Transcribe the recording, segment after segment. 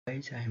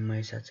Guys, I am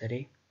Mahesh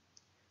Acharya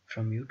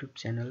from YouTube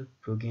channel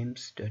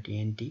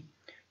ProGames.ent.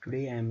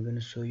 Today I am going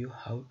to show you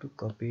how to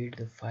copy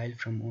the file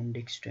from one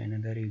disk to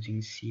another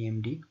using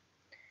CMD.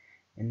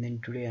 And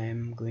then today I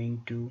am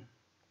going to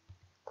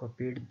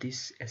copy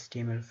this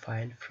HTML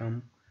file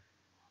from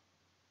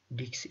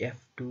disk F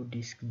to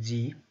disk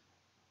G,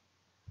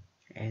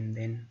 and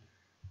then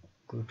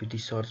go to the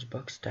source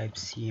box, type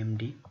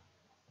CMD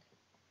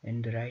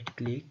and right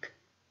click,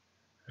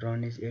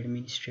 run as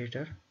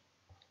administrator.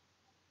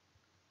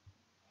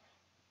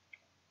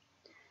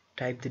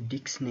 Type the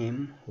disk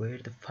name where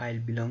the file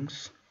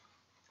belongs,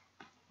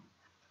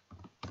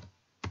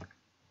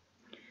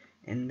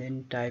 and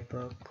then type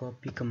a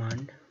copy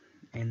command,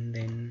 and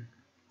then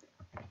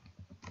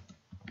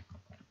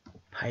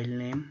file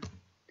name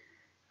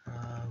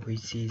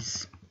which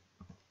is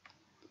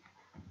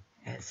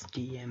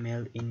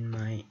HTML in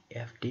my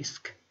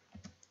fdisk,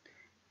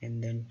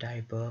 and then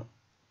type a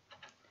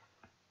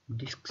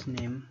disk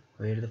name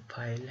where the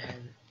file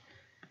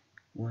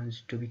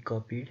wants to be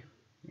copied,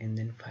 and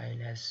then file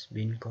has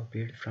been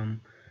copied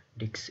from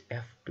disk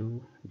F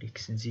to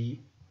disk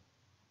G.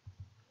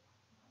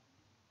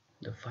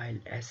 The file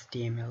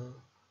HTML,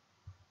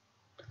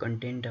 the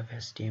content of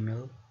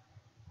HTML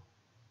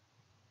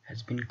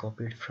has been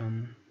copied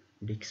from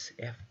disk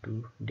F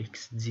to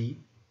disk G.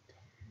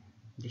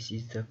 This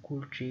is the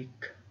cool trick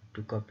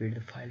to copy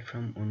the file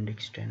from one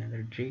disk to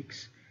another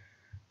disk.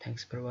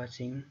 Thanks for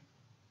watching.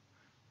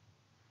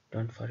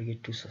 Don't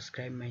forget to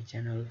subscribe my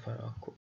channel for